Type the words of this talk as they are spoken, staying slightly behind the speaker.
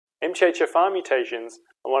MTHFR mutations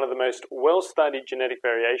are one of the most well-studied genetic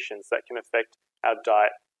variations that can affect our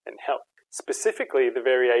diet and health. Specifically, the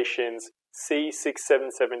variations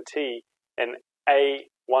C677T and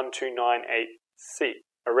A1298C.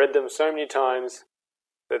 I read them so many times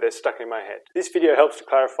that they're stuck in my head. This video helps to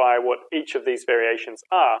clarify what each of these variations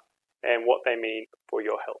are and what they mean for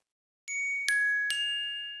your health.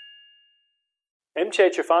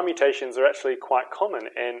 MTHFR mutations are actually quite common,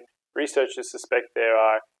 and researchers suspect there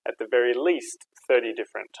are at the very least 30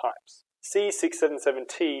 different types.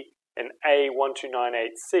 C677T and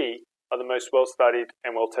A1298C are the most well-studied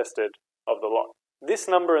and well-tested of the lot. This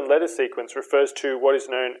number and letter sequence refers to what is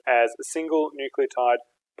known as a single nucleotide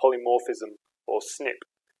polymorphism, or SNP.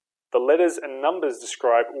 The letters and numbers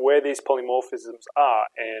describe where these polymorphisms are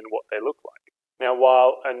and what they look like. Now,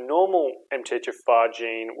 while a normal MTHFR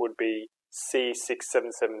gene would be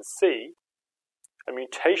C677C, a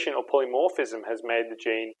mutation or polymorphism has made the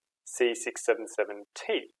gene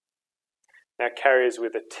C677T. Now, carriers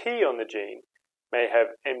with a T on the gene may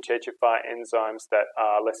have MTHFR enzymes that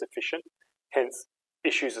are less efficient, hence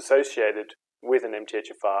issues associated with an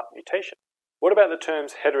MTHFR mutation. What about the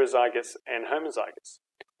terms heterozygous and homozygous?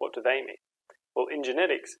 What do they mean? Well, in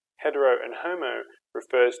genetics, hetero and homo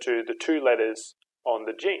refers to the two letters on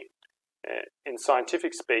the gene. In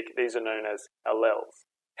scientific speak, these are known as alleles.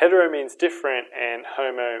 Hetero means different and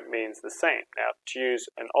homo means the same. Now, to use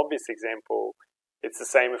an obvious example, it's the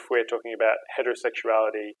same if we're talking about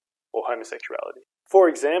heterosexuality or homosexuality. For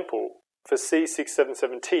example, for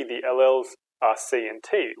C677T, the alleles are C and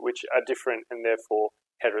T, which are different and therefore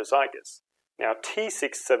heterozygous. Now,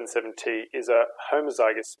 T677T is a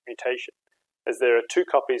homozygous mutation, as there are two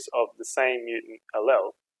copies of the same mutant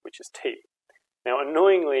allele, which is T. Now,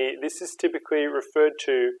 annoyingly, this is typically referred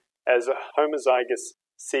to as a homozygous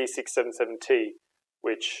C677T,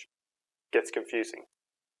 which gets confusing.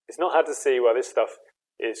 It's not hard to see why this stuff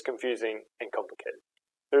is confusing and complicated.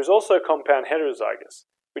 There is also compound heterozygous,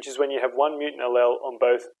 which is when you have one mutant allele on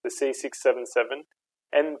both the C677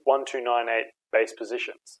 and 1298 base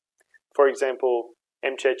positions. For example,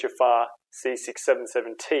 MTHFR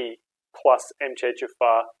C677T plus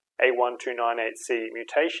MTHFR A1298C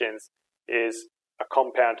mutations is a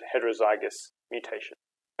compound heterozygous mutation.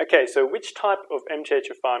 Okay, so which type of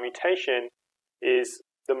MTHFR mutation is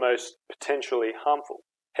the most potentially harmful?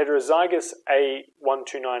 Heterozygous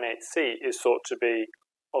A1298C is thought to be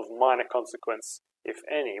of minor consequence, if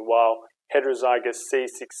any, while heterozygous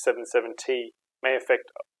C677T may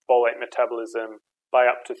affect folate metabolism by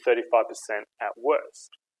up to 35% at worst.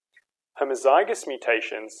 Homozygous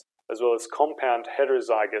mutations, as well as compound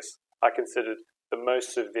heterozygous, are considered the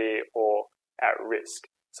most severe or at risk.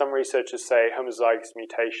 Some researchers say homozygous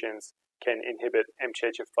mutations can inhibit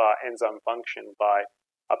MTHFR enzyme function by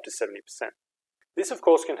up to 70%. This, of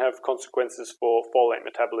course, can have consequences for folate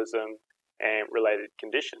metabolism and related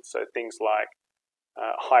conditions, so things like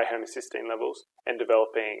high homocysteine levels and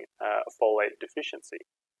developing a folate deficiency.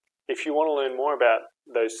 If you want to learn more about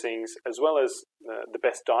those things, as well as the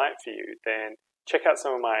best diet for you, then check out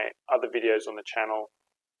some of my other videos on the channel,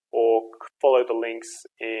 or follow the links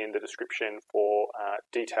in the description for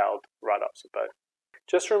detailed write-ups of both.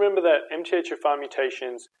 Just remember that MTHFR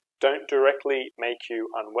mutations don't directly make you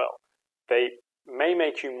unwell. They may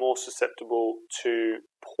make you more susceptible to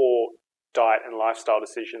poor diet and lifestyle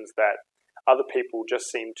decisions that other people just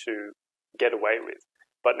seem to get away with.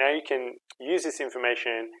 But now you can use this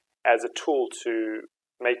information as a tool to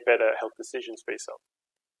make better health decisions for yourself.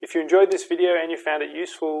 If you enjoyed this video and you found it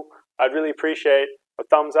useful, I'd really appreciate a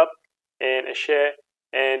thumbs up and a share.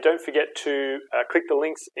 And don't forget to click the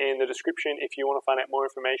links in the description if you want to find out more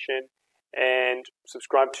information, and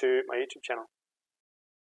subscribe to my YouTube channel.